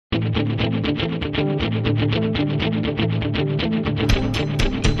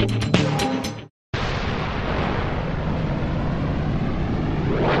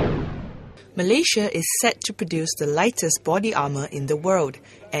Malaysia is set to produce the lightest body armour in the world,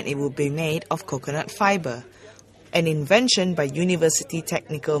 and it will be made of coconut fibre. An invention by Universiti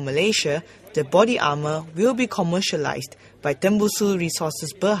Teknikal Malaysia, the body armour will be commercialized by Tembusul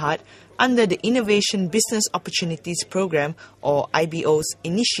Resources Berhad under the Innovation Business Opportunities Programme or IBO's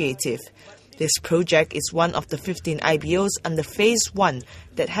initiative. This project is one of the 15 IBOs under Phase 1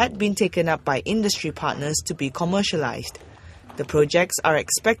 that had been taken up by industry partners to be commercialized. The projects are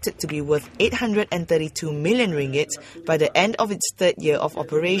expected to be worth 832 million ringgit by the end of its third year of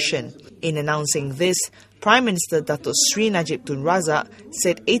operation. In announcing this, Prime Minister Datuk Sri Najib Tun Razak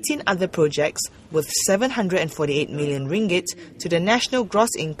said 18 other projects worth 748 million ringgit to the national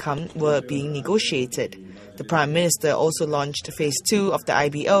gross income were being negotiated. The Prime Minister also launched Phase 2 of the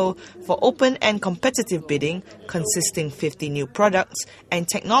IBO for open and competitive bidding, consisting 50 new products and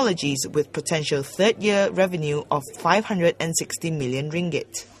technologies with potential third-year revenue of 560 million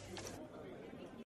ringgit.